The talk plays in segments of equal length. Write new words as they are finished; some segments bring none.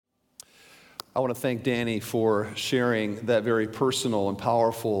I want to thank Danny for sharing that very personal and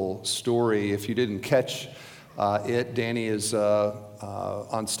powerful story. If you didn't catch it, Danny is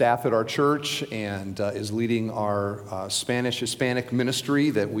on staff at our church and is leading our Spanish-Hispanic ministry,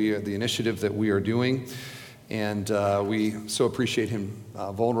 the initiative that we are doing. And we so appreciate him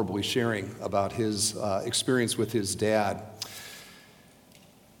vulnerably sharing about his experience with his dad.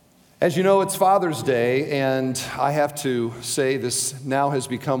 As you know, it's Father's Day, and I have to say this now has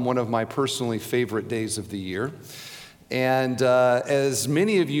become one of my personally favorite days of the year. And as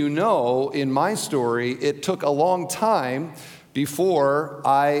many of you know, in my story, it took a long time before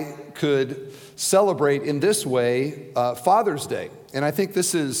I could celebrate in this way Father's Day. And I think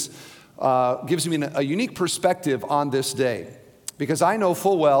this gives me a unique perspective on this day, because I know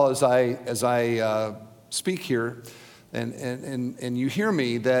full well as I speak here, and you hear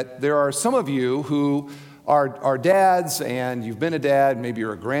me, that there are some of you who are dads, and you've been a dad, maybe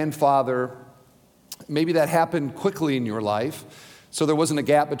you're a grandfather. Maybe that happened quickly in your life, so there wasn't a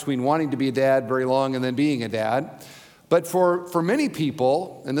gap between wanting to be a dad very long and then being a dad. But for many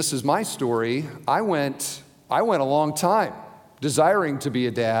people, and this is my story, I went a long time desiring to be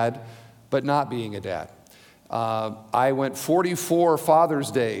a dad, but not being a dad. I went 44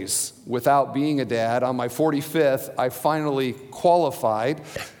 Father's Days without being a dad. On my 45th, I finally qualified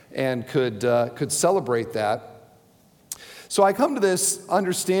and could celebrate that. So I come to this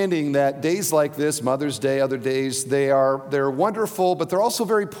understanding that days like this, Mother's Day, other days, they're wonderful, but they're also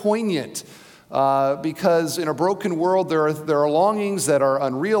very poignant because in a broken world, there are longings that are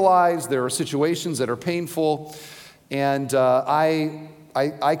unrealized. There are situations that are painful, and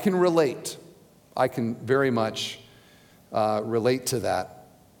I can relate. I can very much relate to that.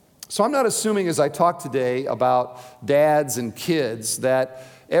 So I'm not assuming as I talk today about dads and kids that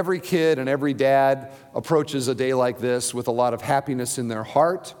every kid and every dad approaches a day like this with a lot of happiness in their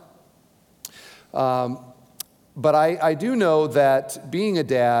heart. But I do know that being a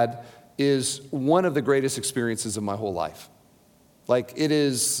dad is one of the greatest experiences of my whole life. Like it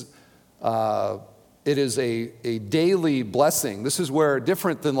is a daily blessing. This is where,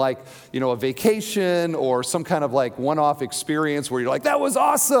 different than a vacation or some kind of one-off experience where you're like, that was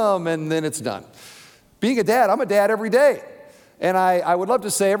awesome, and then it's done. Being a dad, I'm a dad every day. And I would love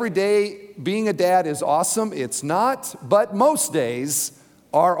to say every day being a dad is awesome. It's not, but most days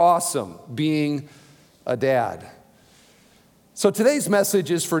are awesome being a dad. So today's message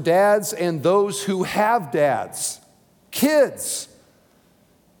is for dads and those who have dads. Kids.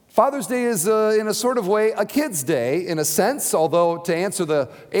 Father's Day is, in a sort of way, a kid's day, in a sense, although to answer the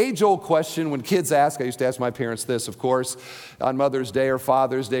age-old question when kids ask, I used to ask my parents this, of course, on Mother's Day or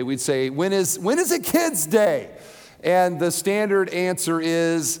Father's Day, we'd say, when is a kid's day? And the standard answer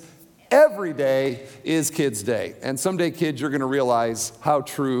is, every day is Kids' Day. And someday, kids, you're going to realize how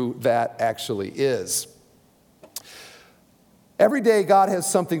true that actually is. Every day, God has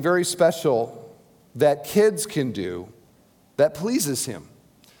something very special that kids can do that pleases Him.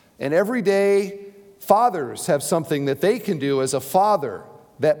 And every day, fathers have something that they can do as a father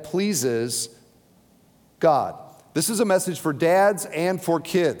that pleases God. This is a message for dads and for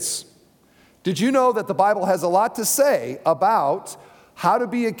kids. Did you know that the Bible has a lot to say about how to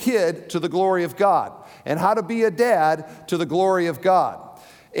be a kid to the glory of God and how to be a dad to the glory of God?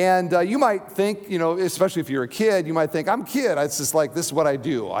 And you might think, especially if you're a kid, you might think, I'm a kid. It's just like, this is what I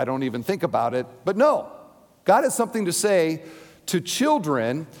do. I don't even think about it. But no, God has something to say to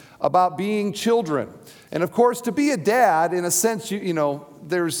children about being children. And of course, to be a dad, in a sense,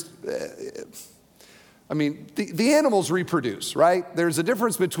 there's, the animals reproduce, right? There's a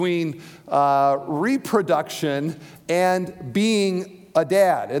difference between reproduction and being a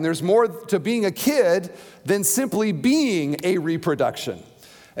dad. And there's more to being a kid than simply being a reproduction.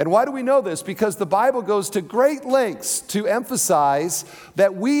 And why do we know this? Because the Bible goes to great lengths to emphasize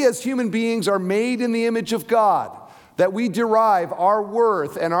that we as human beings are made in the image of God, that we derive our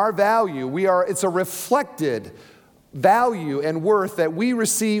worth and our value. It's a reflected value and worth that we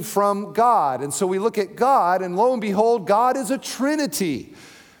receive from God. And so we look at God, and lo and behold, God is a Trinity,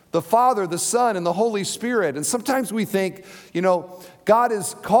 the Father, the Son, and the Holy Spirit. And sometimes we think, God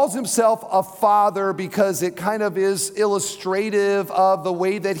calls Himself a father because it kind of is illustrative of the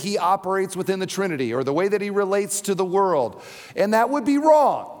way that He operates within the Trinity or the way that He relates to the world. And that would be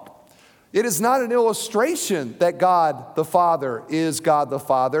wrong. It is not an illustration that God the Father is God the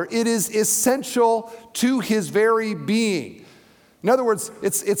Father. It is essential to His very being. In other words,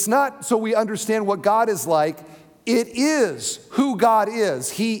 it's not so we understand what God is like. It is who God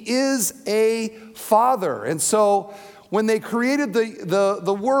is. He is a father. And so when they created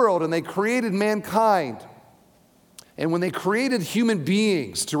the world and they created mankind, and when they created human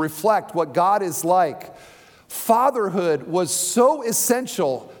beings to reflect what God is like, fatherhood was so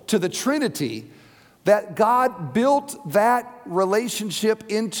essential to the Trinity that God built that relationship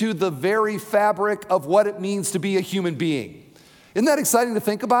into the very fabric of what it means to be a human being. Isn't that exciting to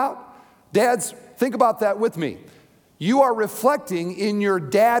think about? Dads, think about that with me. You are reflecting in your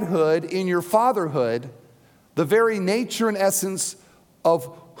dadhood, in your fatherhood, the very nature and essence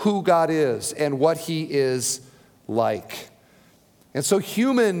of who God is and what He is like. And so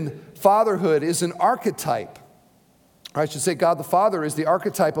human fatherhood is an archetype. Or I should say God the Father is the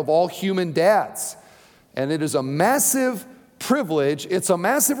archetype of all human dads. And it is a massive privilege. It's a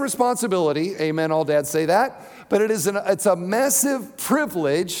massive responsibility. Amen, all dads say that. But it's a massive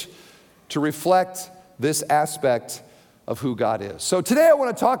privilege to reflect this aspect of who God is. So today I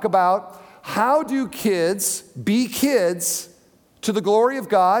want to talk about how do kids be kids to the glory of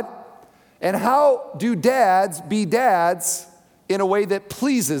God, and how do dads be dads in a way that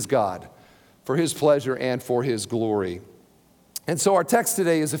pleases God for His pleasure and for His glory. And so our text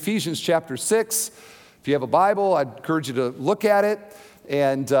today is Ephesians chapter 6. If you have a Bible, I'd encourage you to look at it.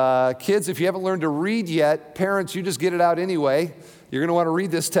 And kids, if you haven't learned to read yet, parents, you just get it out anyway. You're going to want to read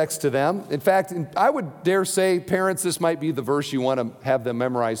this text to them. In fact, I would dare say, parents, this might be the verse you want to have them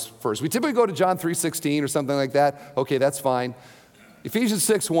memorize first. We typically go to John 3:16 or something like that. Okay, that's fine. Ephesians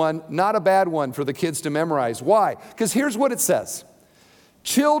 6:1, not a bad one for the kids to memorize. Why? Because here's what it says.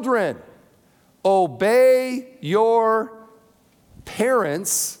 Children, obey your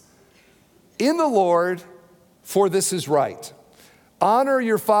parents in the Lord, for this is right. Honor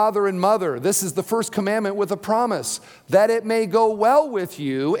your father and mother. This is the first commandment with a promise, that it may go well with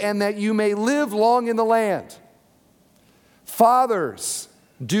you and that you may live long in the land. Fathers,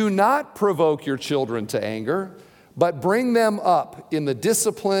 do not provoke your children to anger, but bring them up in the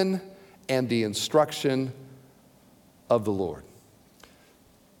discipline and the instruction of the Lord.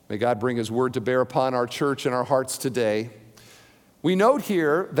 May God bring His word to bear upon our church and our hearts today. We note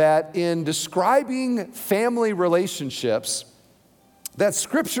here that in describing family relationships, that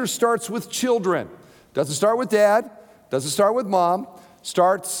Scripture starts with children. Doesn't start with dad, doesn't start with mom,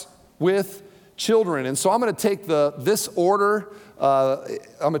 starts with children. And so I'm going to take this order. I'm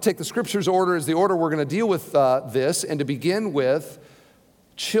going to take the Scripture's order as the order we're going to deal with this, and to begin with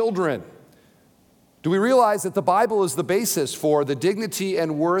children. Do we realize that the Bible is the basis for the dignity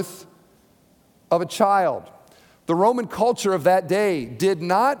and worth of a child? The Roman culture of that day did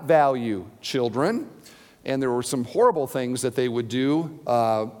not value children, and there were some horrible things that they would do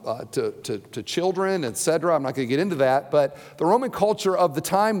to children, etc. I'm not going to get into that, but the Roman culture of the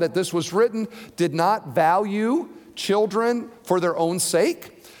time that this was written did not value children for their own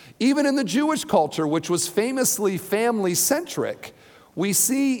sake. Even in the Jewish culture, which was famously family-centric, we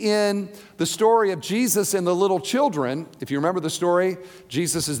see in the story of Jesus and the little children, if you remember the story,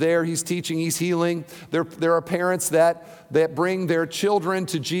 Jesus is there, He's teaching, He's healing. There are parents that bring their children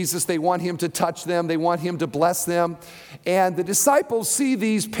to Jesus. They want Him to touch them. They want Him to bless them. And the disciples see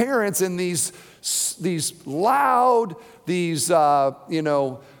these parents and these loud,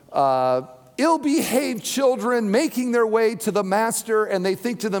 ill-behaved children making their way to the Master, and they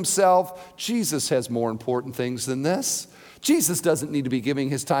think to themselves, Jesus has more important things than this. Jesus doesn't need to be giving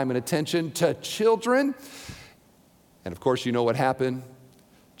His time and attention to children. And of course, you know what happened.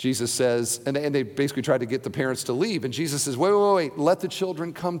 Jesus says, and they basically tried to get the parents to leave, and Jesus says, wait, let the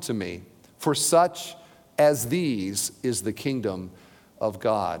children come to me, for such as these is the kingdom of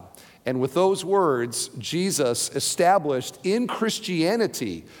God. And with those words, Jesus established in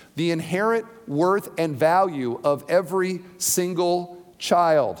Christianity the inherent worth and value of every single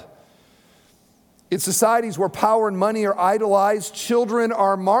child. In societies where power and money are idolized, children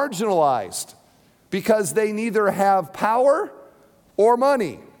are marginalized because they neither have power or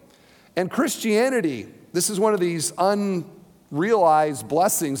money. And Christianity, this is one of these unrealized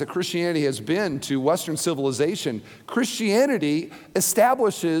blessings that Christianity has been to Western civilization. Christianity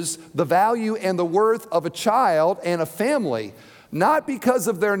establishes the value and the worth of a child and a family, not because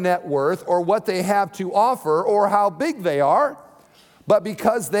of their net worth or what they have to offer or how big they are, but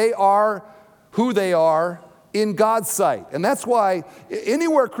because they are who they are in God's sight. And that's why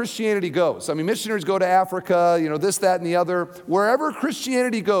anywhere Christianity goes, I mean, missionaries go to Africa, this, that, and the other. Wherever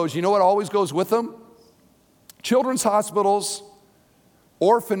Christianity goes, you know what always goes with them? Children's hospitals,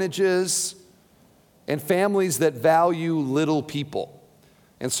 orphanages, and families that value little people.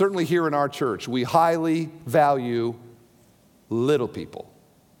 And certainly here in our church, we highly value little people.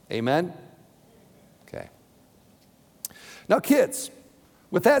 Amen? Okay. Now, kids,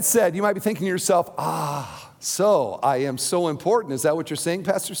 with that said, you might be thinking to yourself, so I am so important. Is that what you're saying,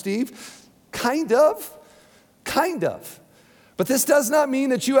 Pastor Steve? Kind of. Kind of. But this does not mean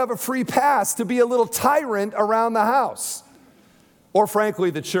that you have a free pass to be a little tyrant around the house. Or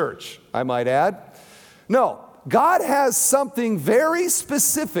frankly, the church, I might add. No, God has something very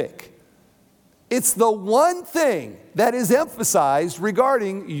specific. It's the one thing that is emphasized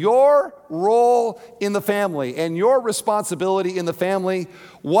regarding your role in the family and your responsibility in the family.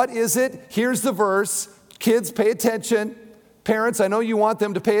 What is it? Here's the verse. Kids, pay attention. Parents, I know you want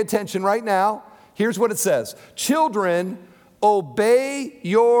them to pay attention right now. Here's what it says. Children, obey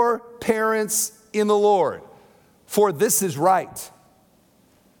your parents in the Lord, for this is right.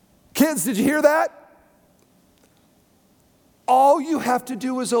 Kids, did you hear that? All you have to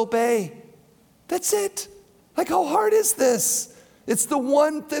do is obey. That's it. Like, how hard is this? It's the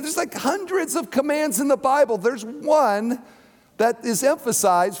one thing. There's like hundreds of commands in the Bible. There's one that is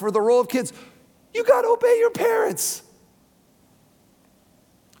emphasized for the role of kids. You got to obey your parents.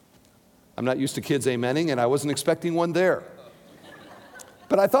 I'm not used to kids amening, and I wasn't expecting one there.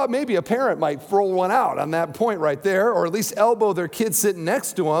 But I thought maybe a parent might roll one out on that point right there, or at least elbow their kid sitting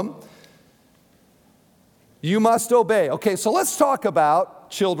next to them. You must obey. Okay, so let's talk about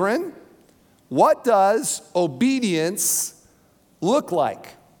children. What does obedience look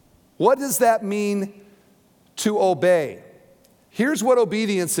like? What does that mean to obey? Here's what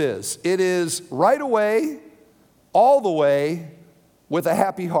obedience is. It is right away, all the way, with a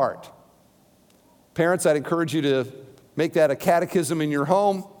happy heart. Parents, I'd encourage you to make that a catechism in your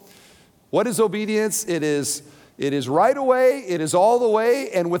home. What is obedience? It is right away, it is all the way,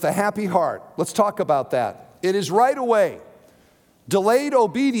 and with a happy heart. Let's talk about that. It is right away. Delayed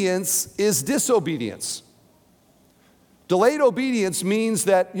obedience is disobedience. Delayed obedience means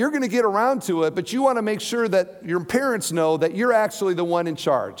that you're going to get around to it, but you want to make sure that your parents know that you're actually the one in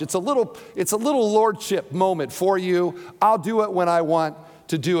charge. It's a little lordship moment for you. I'll do it when I want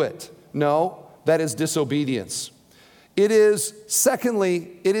to do it. No, that is disobedience. It is,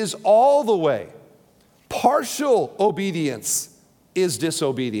 secondly, it is all the way. Partial obedience is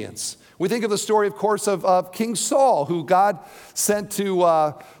disobedience. We think of the story, of course, of King Saul, who God sent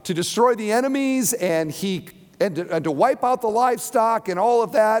to destroy the enemies and to wipe out the livestock and all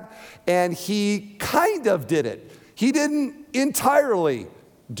of that, and he kind of did it. He didn't entirely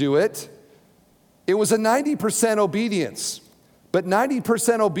do it. It was a 90% obedience, but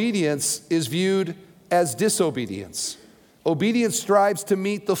 90% obedience is viewed as disobedience. Obedience strives to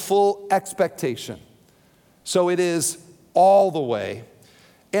meet the full expectation. So it is all the way.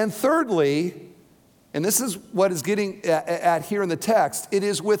 And thirdly, and this is what is getting at here in the text, it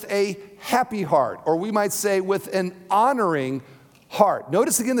is with a happy heart, or we might say with an honoring heart.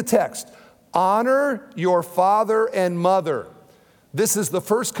 Notice again the text. Honor your father and mother. This is the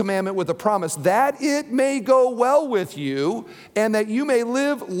first commandment with a promise, that it may go well with you and that you may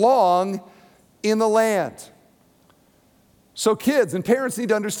live long in the land. So kids and parents need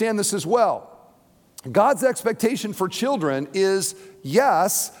to understand this as well. God's expectation for children is,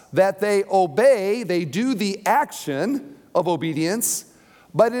 yes, that they obey, they do the action of obedience,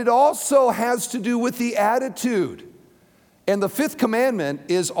 but it also has to do with the attitude. And the fifth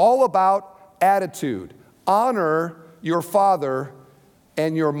commandment is all about attitude. Honor your father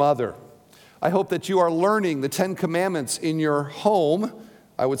and your mother. I hope that you are learning the 10 commandments in your home.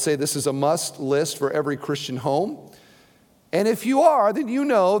 I would say this is a must list for every Christian home. And if you are, then you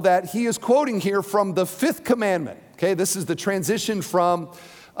know that he is quoting here from the fifth commandment. Okay, this is the transition from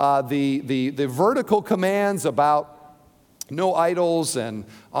the vertical commands about no idols and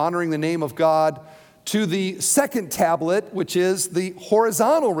honoring the name of God to the second tablet, which is the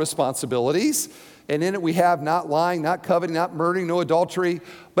horizontal responsibilities. And in it we have not lying, not coveting, not murdering, no adultery.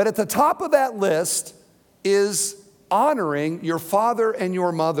 But at the top of that list is honoring your father and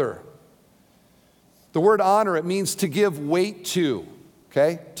your mother. The word honor, it means to give weight to,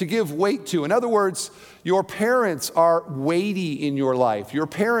 okay? To give weight to. In other words, your parents are weighty in your life. Your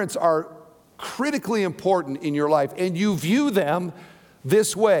parents are critically important in your life, and you view them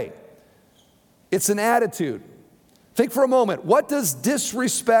this way. It's an attitude. Think for a moment, what does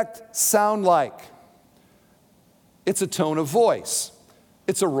disrespect sound like? It's a tone of voice.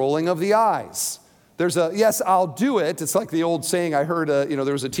 It's a rolling of the eyes. There's a, yes, I'll do it. It's like the old saying I heard,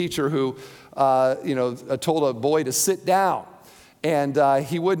 there was a teacher who, told a boy to sit down, and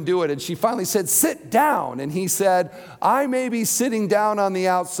he wouldn't do it. And she finally said, sit down. And he said, I may be sitting down on the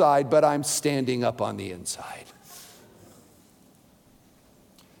outside, but I'm standing up on the inside.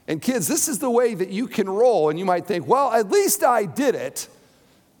 And kids, this is the way that you can roll. And you might think, well, at least I did it.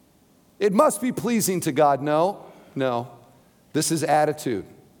 It must be pleasing to God. No. This is attitude.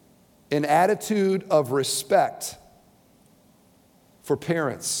 An attitude of respect for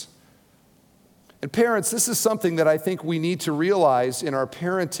parents. And parents, this is something that I think we need to realize in our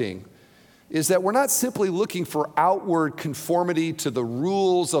parenting, is that we're not simply looking for outward conformity to the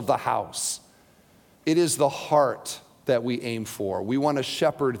rules of the house. It is the heart that we aim for. We want to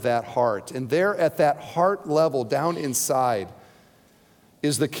shepherd that heart. And there at that heart level, down inside,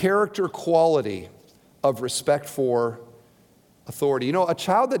 is the character quality of respect for authority. You know, a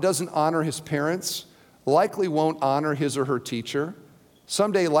child that doesn't honor his parents likely won't honor his or her teacher,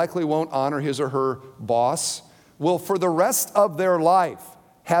 someday likely won't honor his or her boss, will for the rest of their life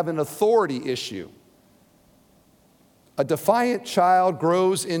have an authority issue. A defiant child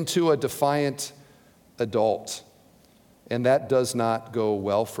grows into a defiant adult, and that does not go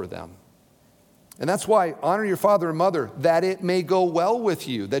well for them. And that's why honor your father and mother, that it may go well with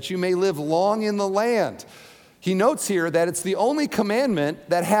you, that you may live long in the land. He notes here that it's the only commandment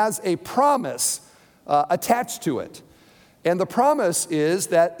that has a promise attached to it. And the promise is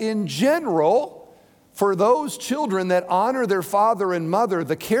that in general, for those children that honor their father and mother,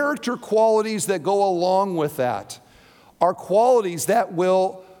 the character qualities that go along with that are qualities that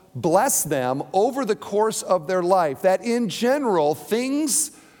will bless them over the course of their life. That in general,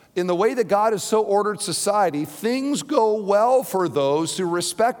 things, in the way that God has so ordered society, things go well for those who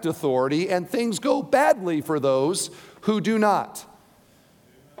respect authority, and things go badly for those who do not.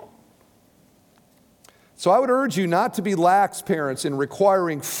 So I would urge you not to be lax, parents, in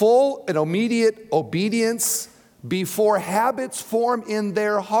requiring full and immediate obedience before habits form in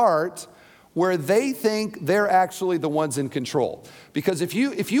their heart where they think they're actually the ones in control. Because if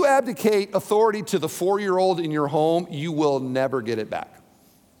you abdicate authority to the 4-year-old in your home, you will never get it back.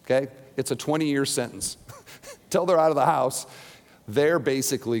 Okay? It's a 20-year sentence. Till they're out of the house, they're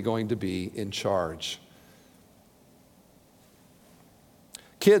basically going to be in charge.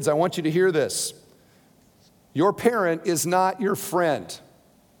 Kids, I want you to hear this. Your parent is not your friend.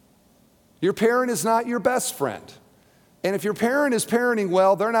 Your parent is not your best friend. And if your parent is parenting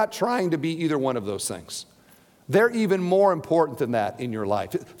well, they're not trying to be either one of those things. They're even more important than that in your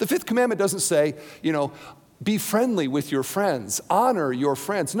life. The fifth commandment doesn't say, be friendly with your friends, honor your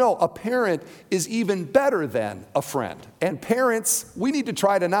friends. No, a parent is even better than a friend. And parents, we need to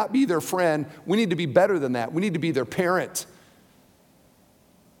try to not be their friend. We need to be better than that. We need to be their parent.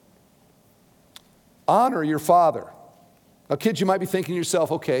 Honor your father. Now, kids, you might be thinking to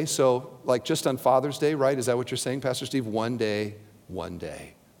yourself, okay, so like just on Father's Day, right? Is that what you're saying, Pastor Steve? One day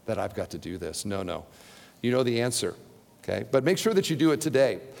that I've got to do this. No. You know the answer, okay? But make sure that you do it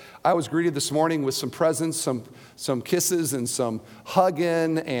today. I was greeted this morning with some presents, some kisses and some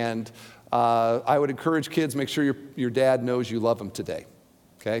hugging, and I would encourage kids, make sure your dad knows you love him today,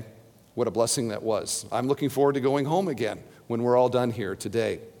 okay? What a blessing that was. I'm looking forward to going home again when we're all done here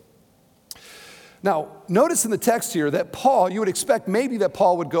today. Now, notice in the text here that Paul, you would expect maybe that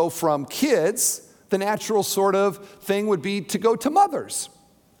Paul would go from kids, the natural sort of thing would be to go to mothers.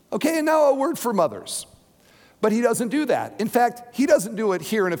 Okay, and now a word for mothers. But he doesn't do that. In fact, he doesn't do it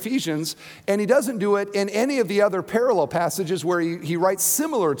here in Ephesians, and he doesn't do it in any of the other parallel passages where he writes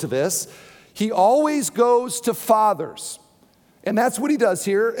similar to this. He always goes to fathers. And that's what he does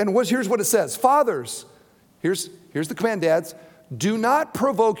here. And here's what it says. Fathers, here's the command, dads, do not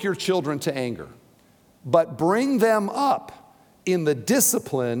provoke your children to anger, but bring them up in the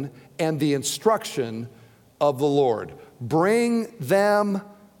discipline and the instruction of the Lord. Bring them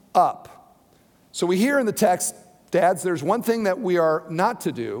up. So we hear in the text, dads, there's one thing that we are not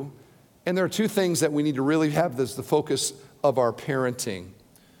to do, and there are two things that we need to really have as the focus of our parenting.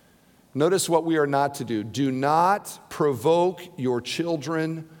 Notice what we are not to do. Do not provoke your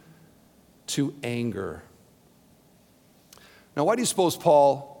children to anger. Now, why do you suppose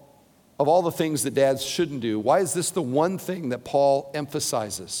Paul, of all the things that dads shouldn't do, why is this the one thing that Paul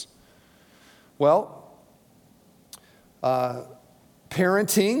emphasizes? Well,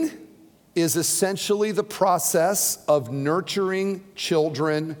 parenting is essentially the process of nurturing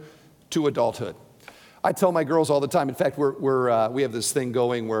children to adulthood. I tell my girls all the time, in fact, we have this thing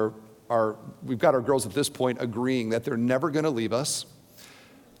going where we've got our girls at this point agreeing that they're never going to leave us,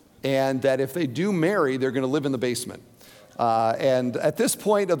 and that if they do marry, they're going to live in the basement. And at this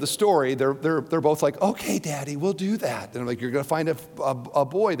point of the story, they're both like, okay, Daddy, we'll do that. And I'm like, you're going to find a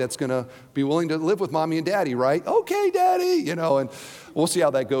boy that's going to be willing to live with Mommy and Daddy, right? Okay, Daddy, and we'll see how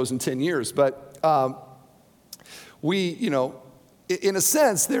that goes in 10 years. But in a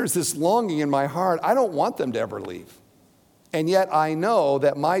sense, there's this longing in my heart. I don't want them to ever leave. And yet I know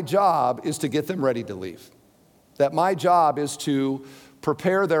that my job is to get them ready to leave. That my job is to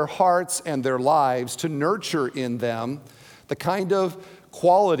prepare their hearts and their lives, to nurture in them the kind of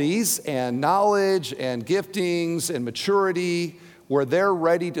qualities and knowledge and giftings and maturity where they're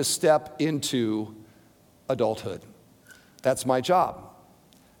ready to step into adulthood. That's my job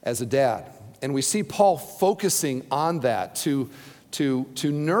as a dad. And we see Paul focusing on that to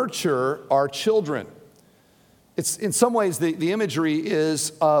nurture our children. It's in some ways the imagery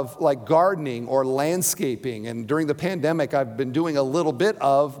is of like gardening or landscaping. And during the pandemic, I've been doing a little bit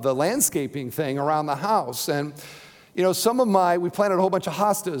of the landscaping thing around the house. And you know, we planted a whole bunch of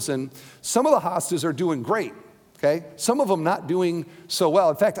hostas, and some of the hostas are doing great. Okay, some of them not doing so well.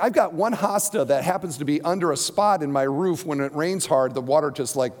 In fact, I've got one hosta that happens to be under a spot in my roof. When it rains hard, the water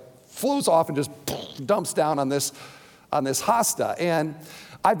just like flows off and just dumps down on this hosta. And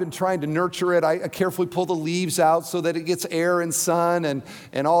I've been trying to nurture it. I carefully pull the leaves out so that it gets air and sun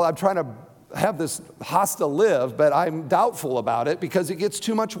and all. I'm trying to have this hosta live, but I'm doubtful about it because it gets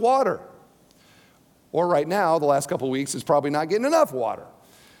too much water. Or right now, the last couple of weeks, it's probably not getting enough water.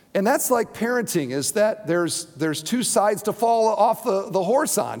 And that's like parenting, is that there's two sides to fall off the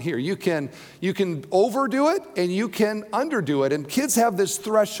horse on here. You can overdo it and you can underdo it. And kids have this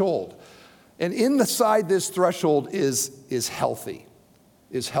threshold. And inside this threshold is healthy.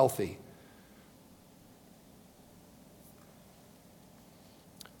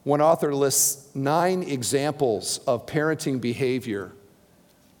 One author lists 9 examples of parenting behavior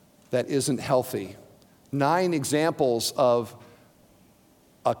that isn't healthy. 9 examples of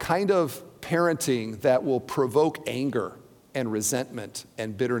a kind of parenting that will provoke anger and resentment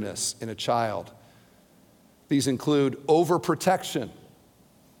and bitterness in a child. These include overprotection,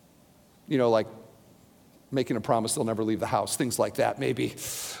 you know, like making a promise they'll never leave the house, things like that maybe.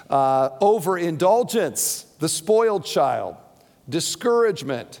 Overindulgence, the spoiled child,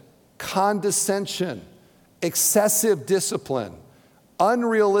 discouragement, condescension, excessive discipline,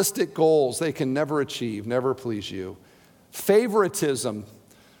 unrealistic goals they can never achieve, never please you, favoritism.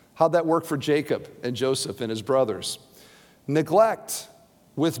 How'd that work for Jacob and Joseph and his brothers? Neglect,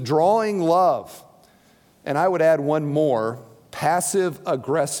 withdrawing love. And I would add one more,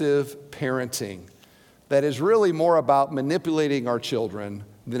 passive-aggressive parenting. That is really more about manipulating our children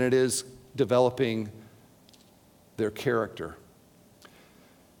than it is developing their character.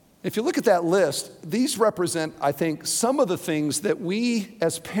 If you look at that list, these represent, I think, some of the things that we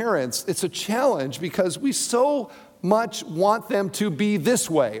as parents, it's a challenge because we so much want them to be this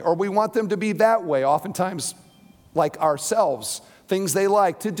way, or we want them to be that way, oftentimes like ourselves, things they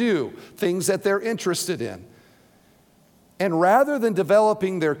like to do, things that they're interested in. And rather than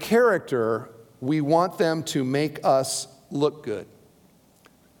developing their character, we want them to make us look good,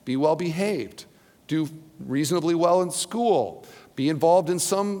 be well behaved, do reasonably well in school, be involved in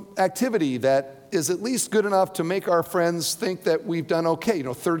some activity that is at least good enough to make our friends think that we've done okay. You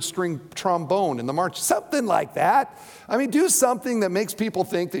know, third string trombone in the march, something like that. I mean, do something that makes people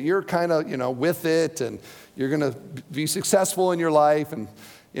think that you're kind of, you know, with it and you're going to be successful in your life. And,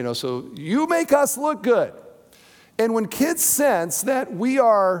 you know, so you make us look good. And when kids sense that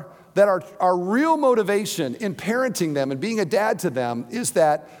our real motivation in parenting them and being a dad to them is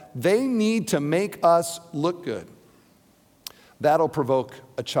that they need to make us look good, that'll provoke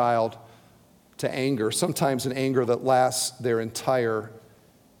a child to anger, sometimes an anger that lasts their entire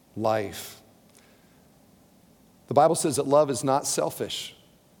life. The Bible says that love is not selfish,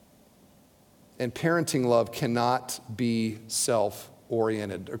 and parenting love cannot be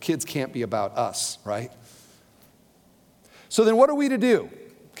self-oriented. Our kids can't be about us, right? So then what are we to do?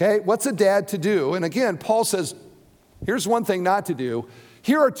 Okay, what's a dad to do? And again, Paul says, here's one thing not to do.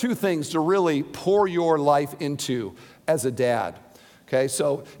 Here are 2 things to really pour your life into as a dad. Okay,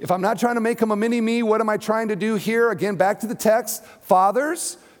 so if I'm not trying to make them a mini-me, what am I trying to do here? Again, back to the text.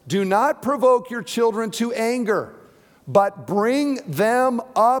 Fathers, do not provoke your children to anger, but bring them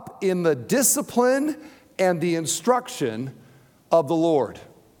up in the discipline and the instruction of the Lord.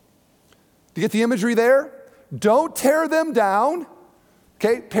 Do you get the imagery there? Don't tear them down.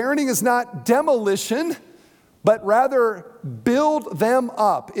 Okay, parenting is not demolition, but rather build them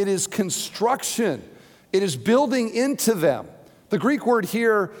up. It is construction. It is building into them. The Greek word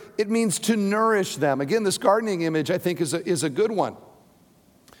here, it means to nourish them. Again, this gardening image, I think, is a good one.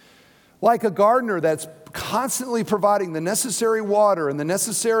 Like a gardener that's constantly providing the necessary water and the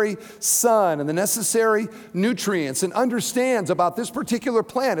necessary sun and the necessary nutrients and understands about this particular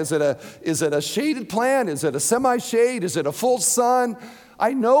plant. Is it a shaded plant? Is it a semi-shade? Is it a full sun?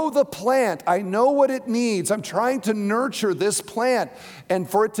 I know the plant. I know what it needs. I'm trying to nurture this plant and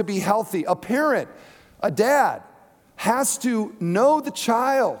for it to be healthy. A parent, a dad, has to know the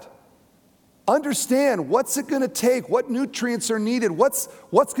child, understand what's it going to take, what nutrients are needed, what's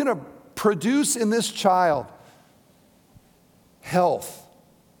going to produce in this child health.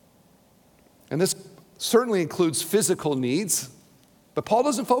 And this certainly includes physical needs, But Paul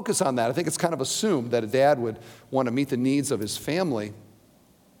doesn't focus on that. I think it's kind of assumed that a dad would want to meet the needs of his family.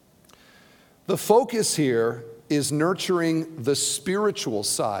 The focus here is nurturing the spiritual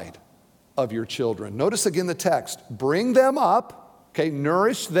side of your children. Notice again the text. Bring them up, okay,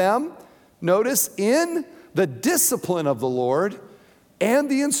 nourish them. Notice in the discipline of the Lord and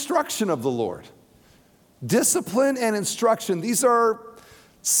the instruction of the Lord. Discipline and instruction, these are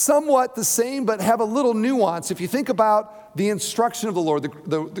somewhat the same, but have a little nuance. If you think about the instruction of the Lord,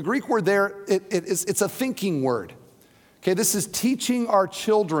 the Greek word there, it's a thinking word. Okay, this is teaching our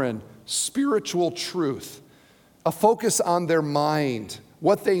children spiritual truth, a focus on their mind,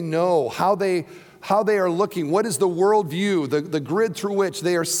 what they know, how they are looking, what is the worldview, the grid through which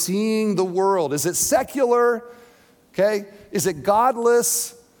they are seeing the world. Is it secular? Okay, is it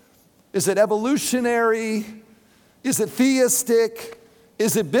godless? Is it evolutionary? Is it theistic?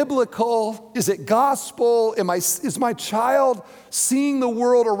 Is it biblical? Is it gospel? Is my child seeing the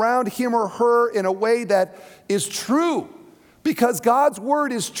world around him or her in a way that is true? Because God's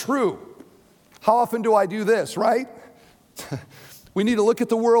word is true. How often do I do this, right? We need to look at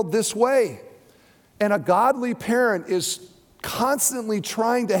the world this way. And a godly parent is constantly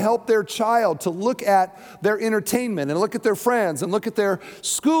trying to help their child to look at their entertainment and look at their friends and look at their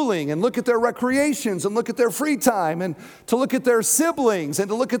schooling and look at their recreations and look at their free time and to look at their siblings and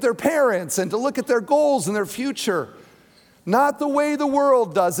to look at their parents and to look at their goals and their future. Not the way the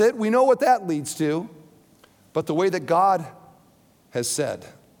world does it. We know what that leads to. But the way that God has said.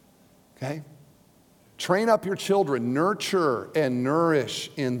 Okay? Train up your children. Nurture and nourish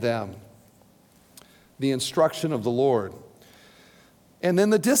in them the instruction of the Lord. And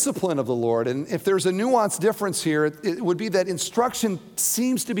then the discipline of the Lord. And if there's a nuanced difference here, it would be that instruction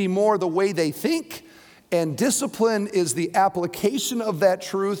seems to be more the way they think, and discipline is the application of that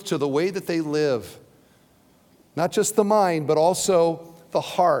truth to the way that they live. Not just the mind, but also the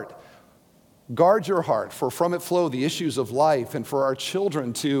heart. Guard your heart, for from it flow the issues of life, and for our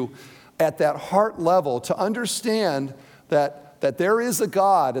children to, at that heart level, to understand that there is a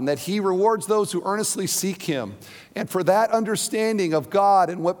God and that He rewards those who earnestly seek Him. And for that understanding of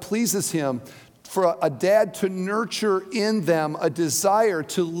God and what pleases Him, for a dad to nurture in them a desire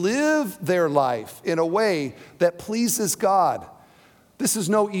to live their life in a way that pleases God. This is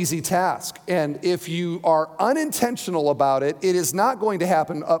no easy task. And if you are unintentional about it, it is not going to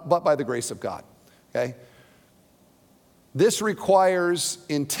happen but by the grace of God. Okay? This requires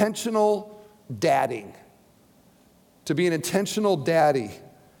intentional dadding. To be an intentional daddy.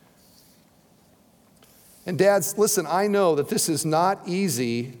 And dads, listen, I know that this is not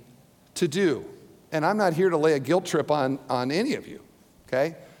easy to do. And I'm not here to lay a guilt trip on any of you,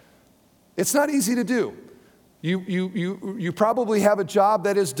 okay? It's not easy to do. You probably have a job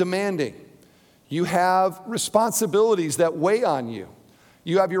that is demanding. You have responsibilities that weigh on you.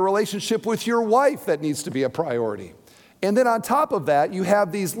 You have your relationship with your wife that needs to be a priority. And then on top of that, you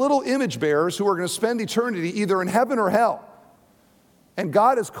have these little image bearers who are going to spend eternity either in heaven or hell. And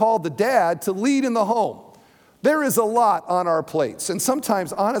God has called the dad to lead in the home. There is a lot on our plates. And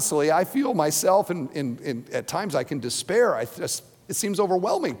sometimes, honestly, I feel myself, and at times I can despair. It seems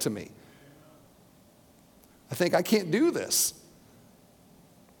overwhelming to me. I think I can't do this.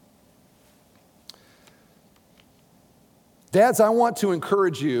 Dads, I want to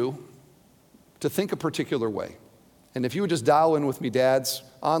encourage you to think a particular way. And if you would just dial in with me, dads,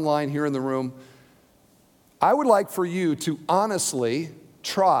 online, here in the room, I would like for you to honestly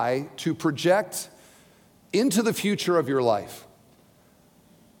try to project into the future of your life.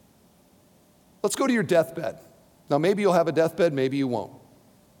 Let's go to your deathbed. Now, maybe you'll have a deathbed, maybe you won't.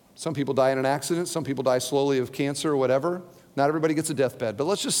 Some people die in an accident, some people die slowly of cancer or whatever. Not everybody gets a deathbed, but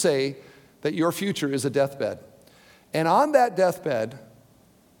let's just say that your future is a deathbed. And on that deathbed,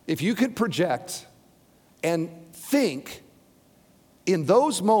 if you could project and think in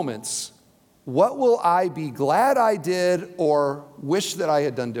those moments, what will I be glad I did or wish that I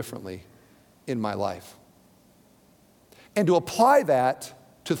had done differently in my life? And to apply that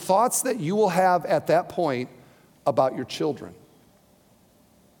to thoughts that you will have at that point about your children.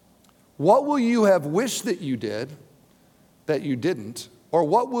 What will you have wished that you did that you didn't? Or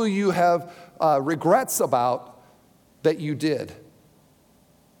what will you have regrets about that you did?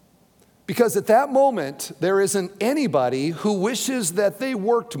 Because at that moment, there isn't anybody who wishes that they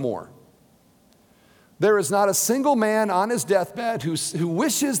worked more. There is not a single man on his deathbed who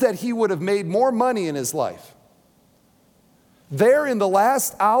wishes that he would have made more money in his life. There in the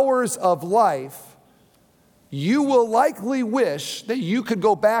last hours of life, you will likely wish that you could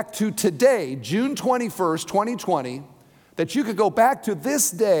go back to today, June 21st, 2020, that you could go back to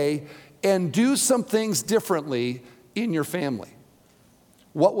this day and do some things differently in your family.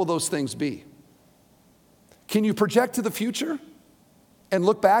 what will those things be? Can you project to the future and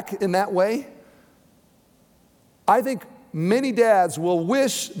look back in that way? I think many dads will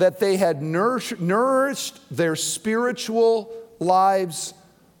wish that they had nourished their spiritual lives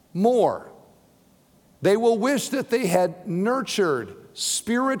more. They will wish that they had nurtured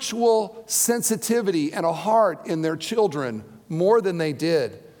spiritual sensitivity and a heart in their children more than they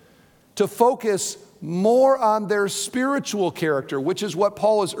did. To focus more on their spiritual character, which is what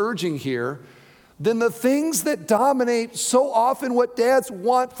Paul is urging here, than the things that dominate so often what dads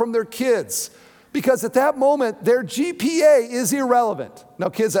want from their kids. Because at that moment, their GPA is irrelevant. Now,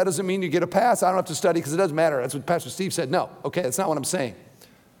 kids, that doesn't mean you get a pass. I don't have to study because it doesn't matter. That's what Pastor Steve said. No, okay, that's not what I'm saying.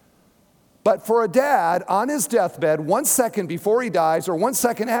 But for a dad on his deathbed, 1 second before he dies or 1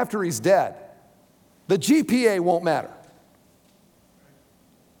 second after he's dead, the GPA won't matter.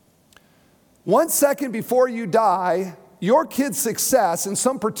 1 second before you die, your kid's success in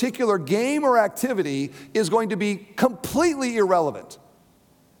some particular game or activity is going to be completely irrelevant.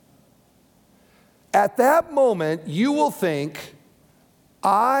 At that moment, you will think,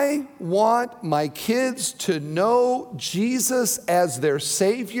 I want my kids to know Jesus as their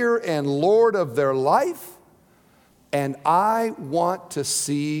Savior and Lord of their life, and I want to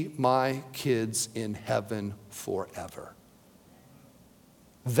see my kids in heaven forever.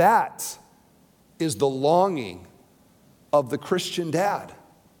 That is the longing of the Christian dad.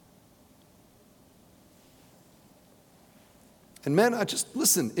 And men,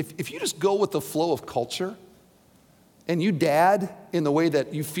 listen, if you just go with the flow of culture, and you dad in the way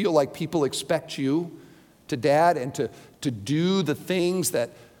that you feel like people expect you to dad and to do the things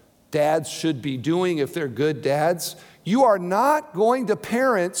that dads should be doing if they're good dads, you are not going to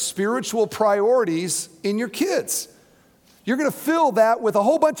parent spiritual priorities in your kids. You're going to fill that with a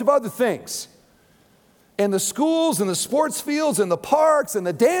whole bunch of other things. And the schools and the sports fields and the parks and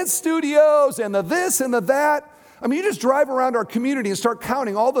the dance studios and the this and the that. I mean, you just drive around our community and start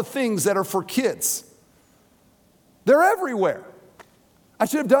counting all the things that are for kids. They're everywhere. I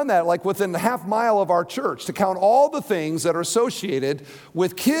should have done that like within a half mile of our church to count all the things that are associated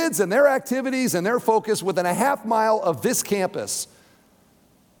with kids and their activities and their focus within a half mile of this campus.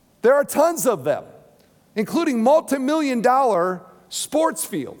 There are tons of them, including multi-million-dollar sports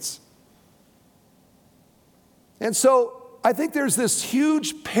fields. And so I think there's this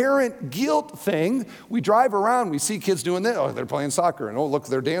huge parent guilt thing. We drive around, we see kids doing this. Oh, they're playing soccer, and oh, look,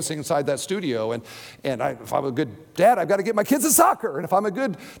 they're dancing inside that studio. And if I'm a good dad, I've got to get my kids in soccer. And if I'm a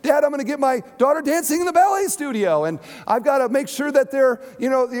good dad, I'm going to get my daughter dancing in the ballet studio. And I've got to make sure that they're,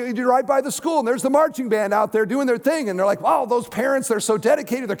 you ride by the school, and there's the marching band out there doing their thing. And they're like, wow, those parents, they're so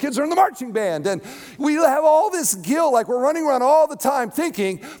dedicated. Their kids are in the marching band. And we have all this guilt, like we're running around all the time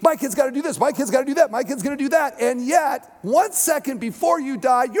thinking, my kid's got to do this, my kid's got to do that, my kid's going to do that. And yet, 1 second before you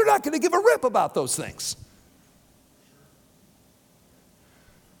die, you're not going to give a rip about those things.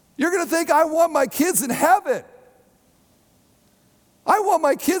 You're going to think, I want my kids in heaven. I want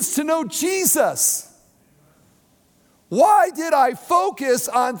my kids to know Jesus. Why did I focus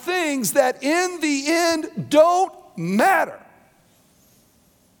on things that in the end don't matter?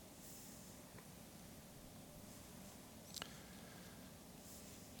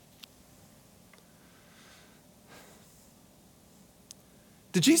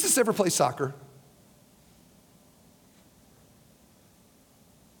 Did Jesus ever play soccer?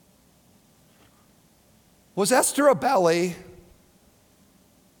 Was Esther a ballet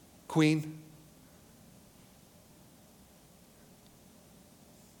queen?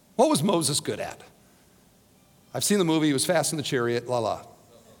 What was Moses good at? I've seen the movie, he was fast in the chariot, la la.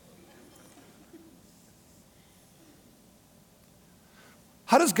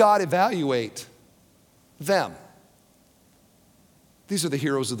 How does God evaluate them? These are the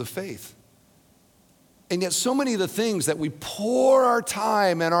heroes of the faith. And yet so many of the things that we pour our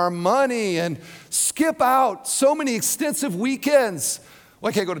time and our money and skip out so many extensive weekends. Well,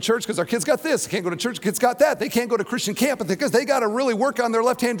 I can't go to church because our kids got this. I can't go to church, kids got that. They can't go to Christian camp because they got to really work on their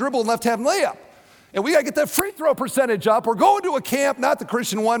left-hand dribble and left-hand layup. And we got to get that free throw percentage up. We're going to a camp, not the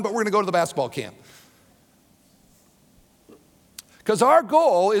Christian one, but we're going to go to the basketball camp. Because our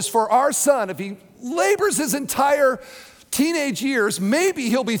goal is for our son, if he labors his entire teenage years, maybe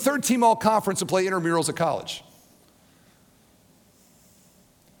he'll be third team all conference and play intramurals at college.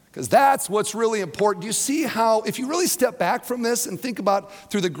 Because that's what's really important. Do you see how, if you really step back from this and think about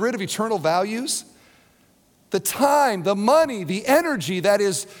through the grid of eternal values, the time, the money, the energy that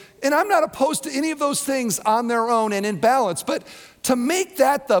is, and I'm not opposed to any of those things on their own and in balance, but to make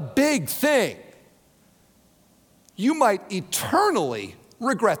that the big thing, you might eternally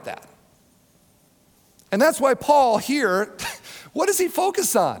regret that. And that's why Paul here, What does he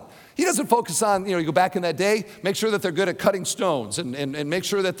focus on? He doesn't focus on, you go back in that day, make sure that they're good at cutting stones and make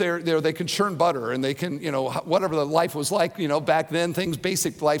sure that they can churn butter and they can, whatever the life was like, back then,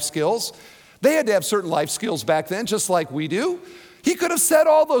 basic life skills. They had to have certain life skills back then, just like we do. He could have said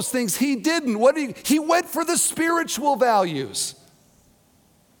all those things. He didn't. He went for the spiritual values.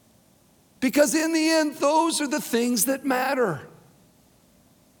 Because in the end, those are the things that matter.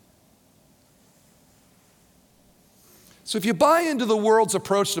 So if you buy into the world's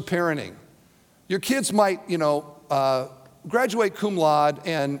approach to parenting, your kids might, graduate cum laude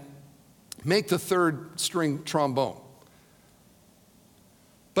and make the third string trombone.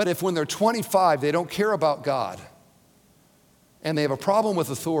 But if when they're 25, they don't care about God, and they have a problem with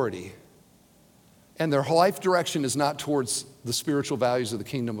authority, and their life direction is not towards the spiritual values of the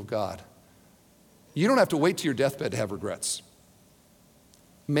kingdom of God, you don't have to wait to your deathbed to have regrets.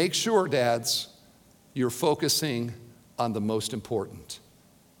 Make sure, dads, you're focusing on the most important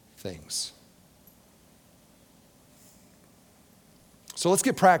things. So let's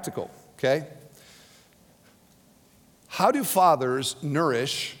get practical, okay? How do fathers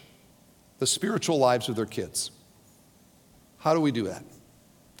nourish the spiritual lives of their kids? How do we do that?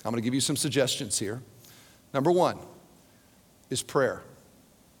 I'm going to give you some suggestions here. Number one is prayer.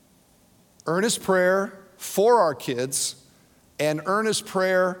 Earnest prayer for our kids and earnest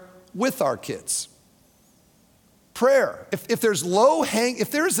prayer with our kids. Prayer. If there's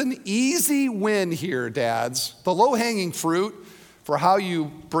an easy win here, dads, the low-hanging fruit for how you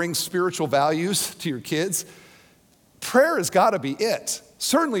bring spiritual values to your kids, prayer has got to be it.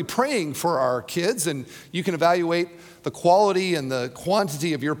 Certainly praying for our kids, and you can evaluate the quality and the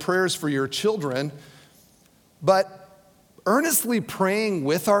quantity of your prayers for your children, but earnestly praying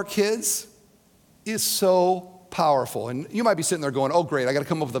with our kids is so powerful. And you might be sitting there going, oh great, I got to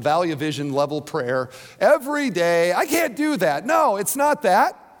come up with a Valley of Vision level prayer every day. I can't do that. No, it's not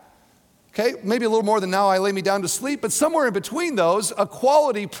that. Okay, maybe a little more than now I lay me down to sleep, but somewhere in between those, a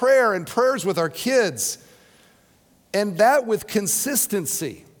quality prayer and prayers with our kids. And that with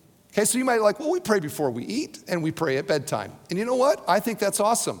consistency. Okay, so you might be like, well, we pray before we eat and we pray at bedtime. And you know what? I think that's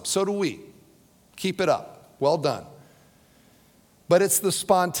awesome. So do we. Keep it up. Well done. But it's the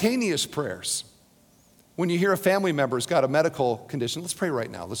spontaneous prayers. When you hear a family member's got a medical condition, let's pray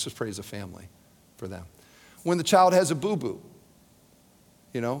right now. Let's just pray as a family for them. When the child has a boo-boo,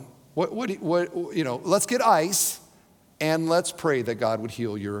 let's get ice and let's pray that God would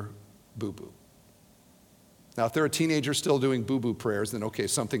heal your boo-boo. Now, if they're a teenager still doing boo-boo prayers, then okay,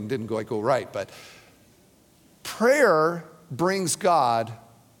 something didn't go right. But prayer brings God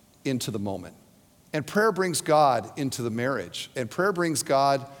into the moment. And prayer brings God into the marriage. And prayer brings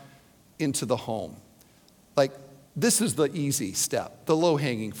God into the home. Like, this is the easy step, the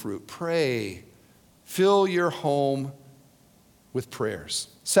low-hanging fruit. Pray. Fill your home with prayers.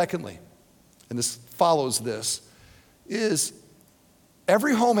 Secondly, and this follows this, is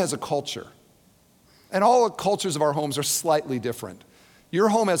every home has a culture. And all the cultures of our homes are slightly different. Your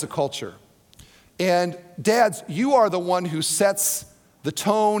home has a culture. And dads, you are the one who sets the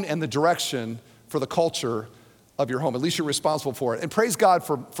tone and the direction for the culture of your home. At least you're responsible for it. And praise God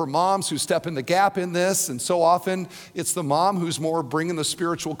for moms who step in the gap in this. And so often it's the mom who's more bringing the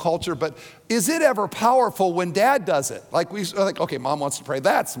spiritual culture. But is it ever powerful when dad does it? Like okay, mom wants to pray.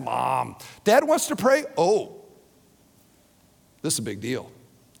 That's mom. Dad wants to pray. Oh, this is a big deal.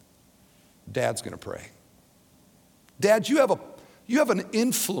 Dad's going to pray. Dad, you have an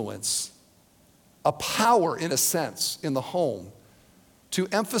influence, a power in a sense in the home to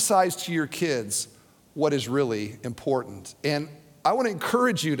emphasize to your kids what is really important. And I want to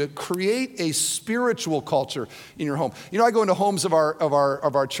encourage you to create a spiritual culture in your home. I go into homes of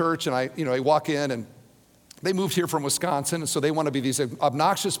our church and I walk in and they moved here from Wisconsin, and so they want to be these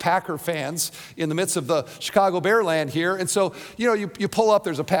obnoxious Packer fans in the midst of the Chicago Bearland here. And so, you pull up,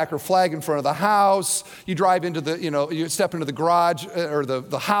 there's a Packer flag in front of the house. You drive into you step into the garage or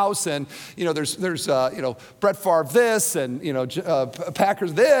the house, and, there's Brett Favre this, and,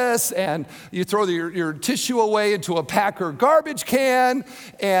 Packers this, and you throw your tissue away into a Packer garbage can,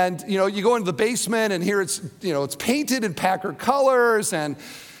 and, you go into the basement, and here it's painted in Packer colors, and,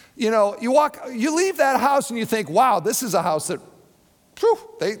 you leave that house and you think, wow, this is a house that,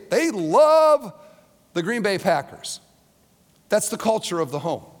 they love the Green Bay Packers. That's the culture of the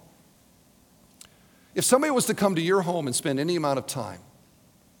home. If somebody was to come to your home and spend any amount of time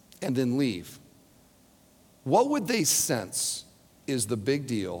and then leave, what would they sense is the big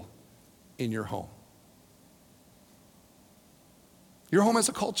deal in your home? Your home has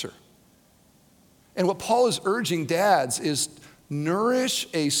a culture. And what Paul is urging dads is nourish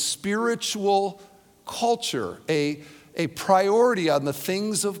a spiritual culture, a priority on the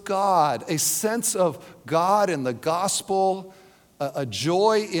things of God, a sense of God and the gospel, a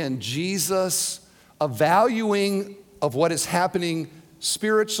joy in Jesus, a valuing of what is happening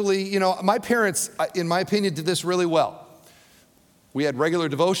spiritually. You know, my parents, in my opinion, did this really well. We had regular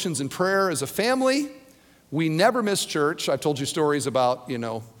devotions and prayer as a family. We never missed church. I've told you stories about, you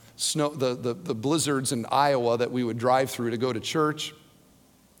know, the blizzards in Iowa that we would drive through to go to church.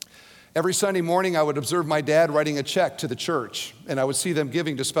 Every Sunday morning, I would observe my dad writing a check to the church, and I would see them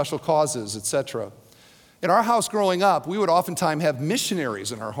giving to special causes, etc. In our house growing up, we would oftentimes have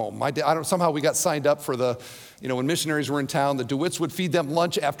missionaries in our home. My dad, somehow we got signed up for when missionaries were in town, the DeWitts would feed them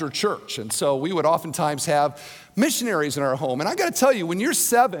lunch after church. And so we would oftentimes have missionaries in our home. And I got to tell you, when you're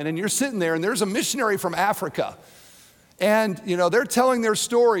 7 and you're sitting there and there's a missionary from Africa, and you know they're telling their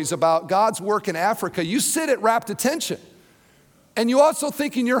stories about God's work in Africa, you sit at rapt attention. And you also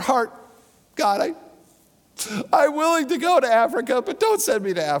think in your heart, God, I'm willing to go to Africa, but don't send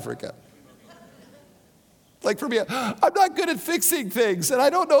me to Africa. Like for me, I'm not good at fixing things, and I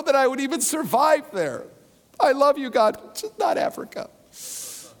don't know that I would even survive there. I love you, God, just not Africa.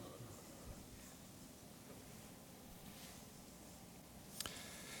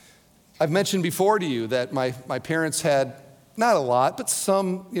 I've mentioned before to you that my parents had, not a lot, but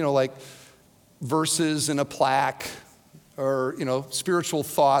some, like verses in a plaque or, spiritual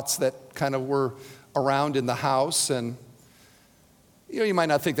thoughts that kind of were around in the house. And you might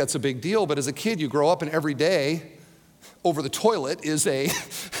not think that's a big deal, but as a kid, you grow up and every day over the toilet is a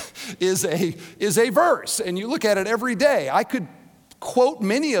verse, and you look at it every day. I could quote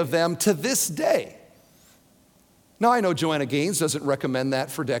many of them to this day. Now, I know Joanna Gaines doesn't recommend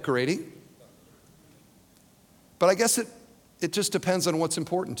that for decorating, but I guess it just depends on what's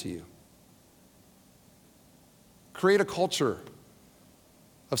important to you. Create a culture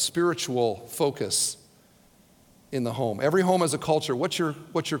of spiritual focus in the home. Every home has a culture. What's your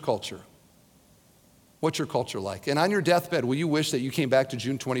culture? What's your culture like? And on your deathbed, will you wish that you came back to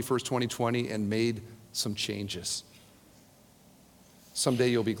June 21st, 2020 and made some changes? Someday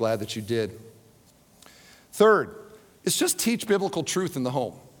you'll be glad that you did. Third, is just teach biblical truth in the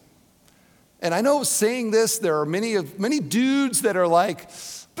home. And I know saying this, there are many dudes that are like,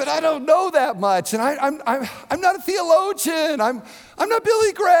 but I don't know that much, and I'm not a theologian. I'm not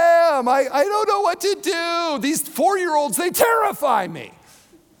Billy Graham. I don't know what to do. These 4-year-olds, they terrify me.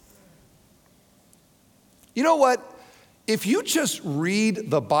 You know what? If you just read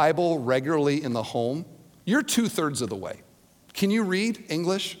the Bible regularly in the home, you're 2/3 of the way. Can you read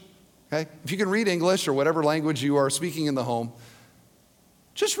English? Okay? If you can read English or whatever language you are speaking in the home,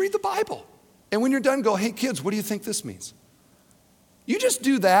 just read the Bible. And when you're done, go, hey, kids, what do you think this means? You just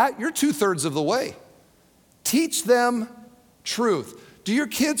do that, you're 2/3 of the way. Teach them truth. Do your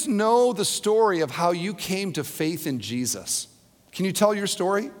kids know the story of how you came to faith in Jesus? Can you tell your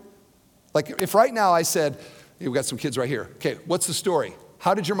story? Like if right now I said, hey, we've got some kids right here. Okay, what's the story?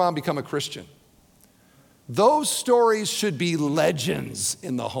 How did your mom become a Christian? Those stories should be legends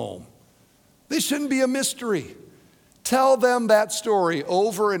in the home. They shouldn't be a mystery. Tell them that story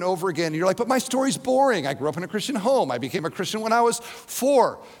over and over again. You're like, but my story's boring. I grew up in a Christian home. I became a Christian when I was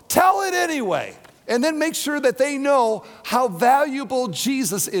 4. Tell it anyway. And then make sure that they know how valuable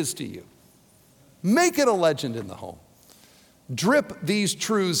Jesus is to you. Make it a legend in the home. Drip these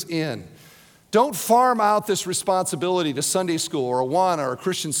truths in. Don't farm out this responsibility to Sunday school or Awana or a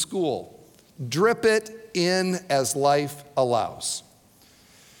Christian school. Drip it in as life allows.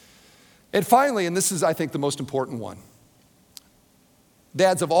 And finally, and this is, I think, the most important one.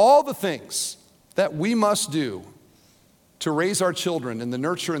 Dads, of all the things that we must do to raise our children in the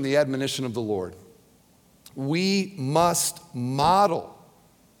nurture and the admonition of the Lord, we must model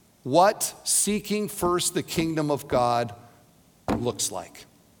what seeking first the kingdom of God looks like.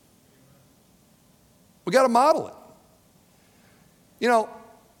 We got to model it.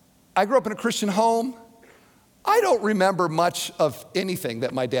 I grew up in a Christian home. I don't remember much of anything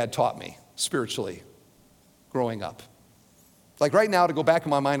that my dad taught me spiritually growing up. Like right now, to go back in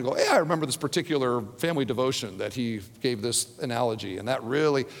my mind and go, hey, I remember this particular family devotion that he gave this analogy, and that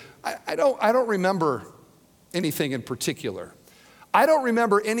really, I don't remember anything in particular. I don't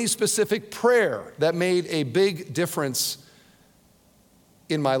remember any specific prayer that made a big difference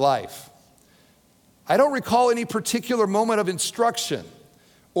in my life. I don't recall any particular moment of instruction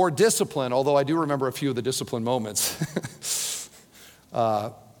or discipline, although I do remember a few of the discipline moments.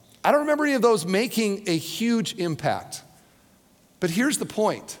 I don't remember any of those making a huge impact. But here's the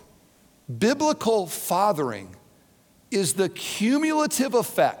point. Biblical fathering is the cumulative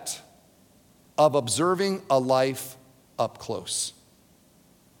effect of observing a life up close.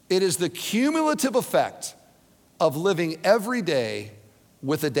 It is the cumulative effect of living every day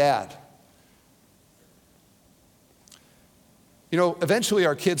with a dad. You know, eventually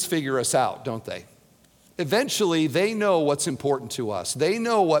our kids figure us out, don't they? Eventually they know what's important to us. They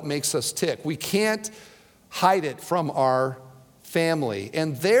know what makes us tick. We can't hide it from our family.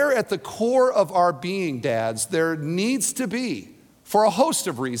 And there at the core of our being, dads, there needs to be, for a host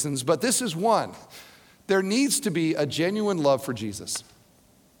of reasons, but this is one, there needs to be a genuine love for Jesus,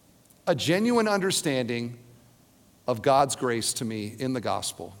 a genuine understanding of God's grace to me in the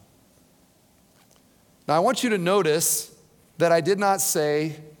gospel. Now I want you to notice that I did not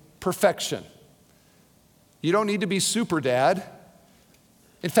say perfection. You don't need to be super dad.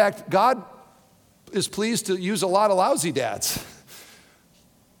 In fact, God is pleased to use a lot of lousy dads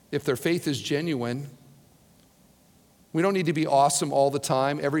if their faith is genuine. We don't need to be awesome all the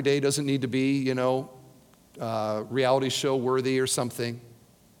time. Every day doesn't need to be, reality show worthy or something.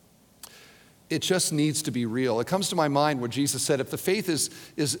 It just needs to be real. It comes to my mind where Jesus said, if the faith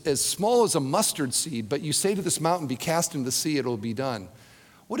is as small as a mustard seed, but you say to this mountain, be cast into the sea, it'll be done.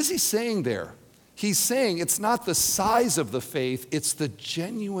 What is he saying there? He's saying it's not the size of the faith, it's the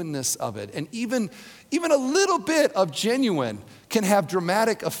genuineness of it. And even a little bit of genuine can have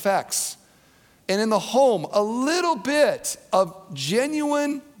dramatic effects. And in the home, a little bit of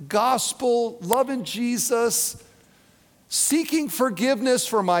genuine gospel, loving Jesus, seeking forgiveness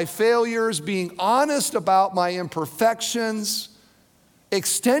for my failures, being honest about my imperfections,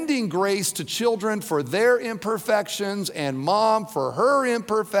 extending grace to children for their imperfections and mom for her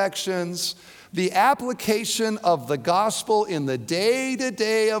imperfections, the application of the gospel in the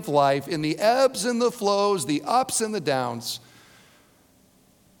day-to-day of life, in the ebbs and the flows, the ups and the downs,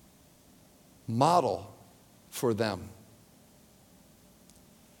 model for them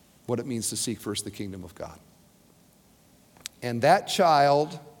what it means to seek first the kingdom of God. And that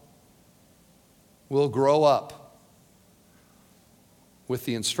child will grow up with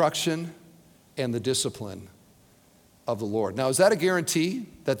the instruction and the discipline of the Lord. Now, is that a guarantee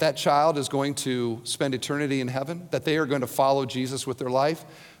that that child is going to spend eternity in heaven? That they are going to follow Jesus with their life?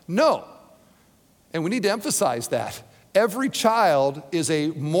 No. And we need to emphasize that. Every child is a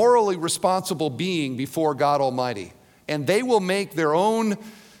morally responsible being before God Almighty. And they will make their own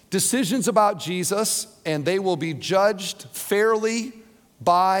decisions about Jesus, and they will be judged fairly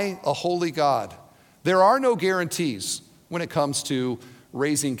by a holy God. There are no guarantees when it comes to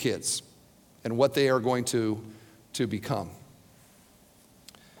raising kids and what they are going to become.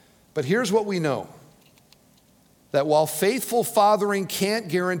 But here's what we know, that while faithful fathering can't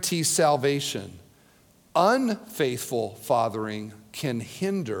guarantee salvation, unfaithful fathering can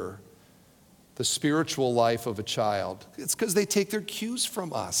hinder the spiritual life of a child. It's because they take their cues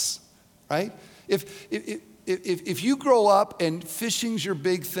from us, right? If you grow up and fishing's your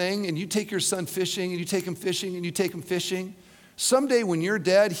big thing, and you take your son fishing, and you take him fishing, and you take him fishing, someday when you're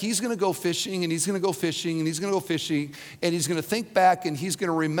dead, he's going to go fishing, and he's going to go fishing, and he's going to go fishing, and he's going to think back, and he's going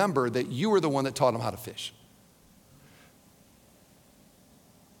to remember that you were the one that taught him how to fish.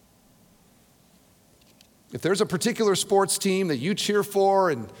 If there's a particular sports team that you cheer for,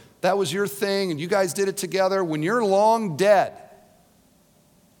 and that was your thing, and you guys did it together, when you're long dead,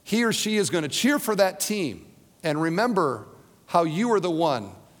 he or she is going to cheer for that team and remember how you were the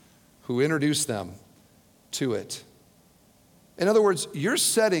one who introduced them to it. In other words, you're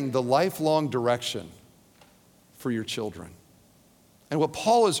setting the lifelong direction for your children. And what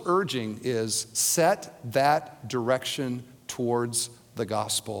Paul is urging is set that direction towards the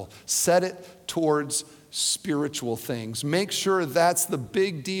gospel. Set it towards spiritual things. Make sure that's the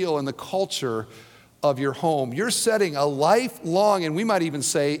big deal in the culture of your home. You're setting a lifelong, and we might even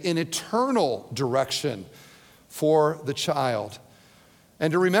say an eternal direction for the child.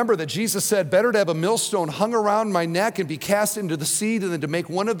 And to remember that Jesus said, better to have a millstone hung around my neck and be cast into the sea than to make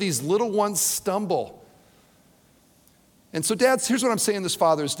one of these little ones stumble. And so dads, here's what I'm saying this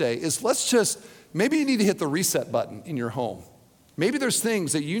Father's Day, is maybe you need to hit the reset button in your home. Maybe there's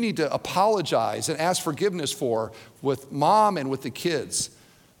things that you need to apologize and ask forgiveness for with mom and with the kids.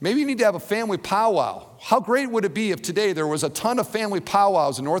 Maybe you need to have a family powwow. How great would it be if today there was a ton of family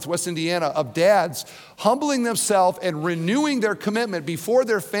powwows in Northwest Indiana of dads humbling themselves and renewing their commitment before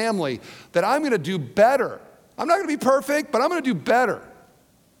their family that I'm going to do better. I'm not going to be perfect, but I'm going to do better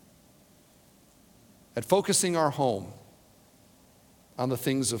at focusing our home on the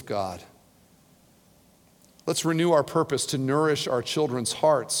things of God. Let's renew our purpose to nourish our children's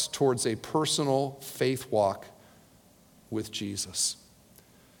hearts towards a personal faith walk with Jesus.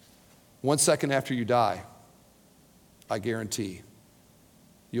 1 second after you die, I guarantee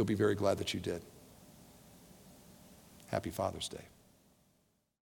you'll be very glad that you did. Happy Father's Day.